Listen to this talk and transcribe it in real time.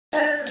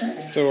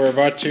So we're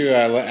about to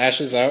let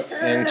Ashes out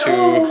into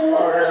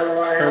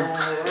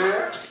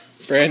her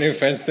brand new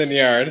fenced-in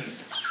yard.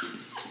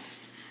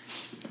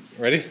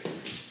 Ready?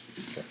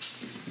 Okay.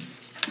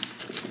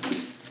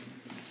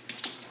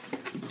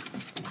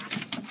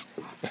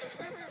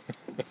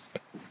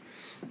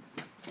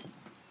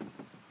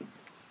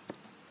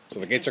 So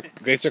the gates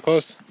are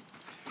closed?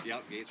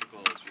 Yep, gates are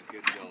closed. She's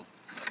good to go.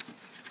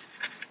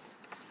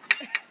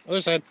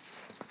 Other side.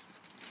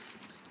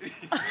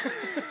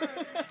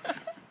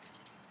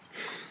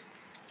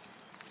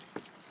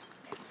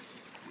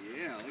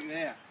 Yeah, look at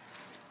that.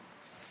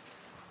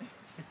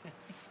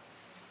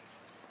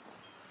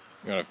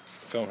 You want to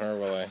film her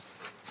while I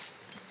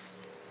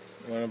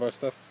learn about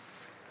stuff?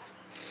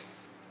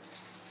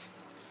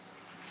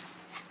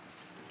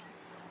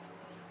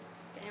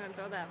 Can't even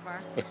throw that far.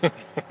 She's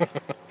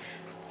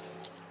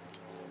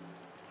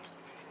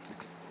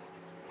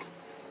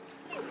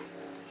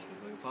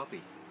like a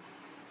puppy.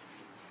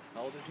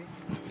 How old is she?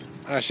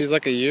 She's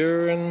like a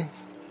year and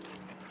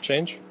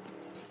change.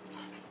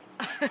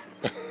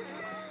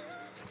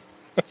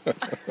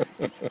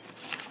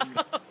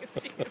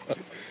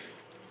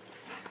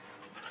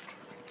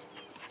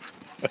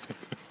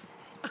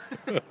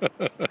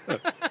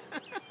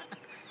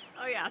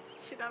 Oh yes,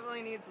 she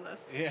definitely needs this.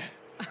 Yeah.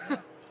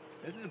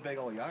 This is a big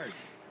old yard.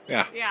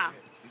 Yeah. Yeah.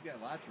 You've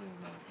got lots of room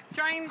now.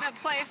 Trying to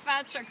play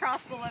fetch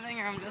across the living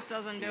room just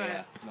doesn't do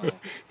it. No.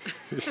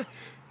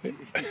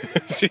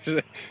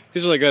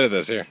 He's really good at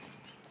this here.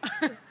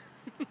 You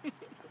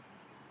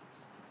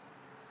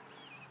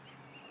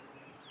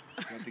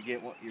have to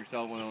get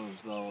yourself one of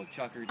those little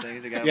chucker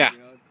things that got Yeah.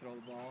 throw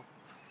the ball.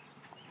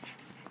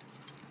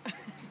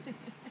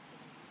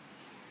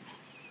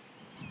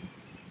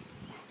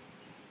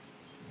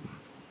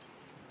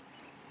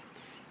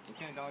 What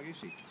kind of dog is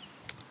she?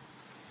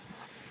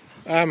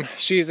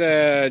 She's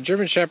a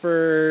German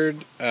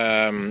Shepherd,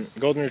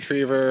 Golden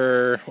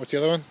Retriever. What's the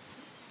other one?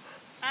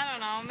 I don't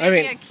know. I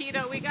Maybe mean- a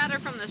Keto. We got her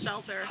from the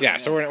shelter. Yeah,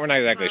 so we're not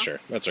exactly Huh? sure.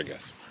 That's our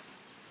guess.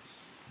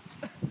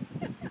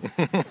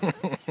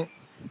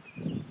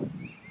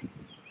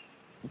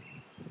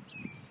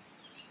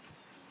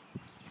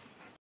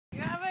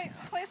 You have a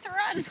place to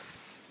run.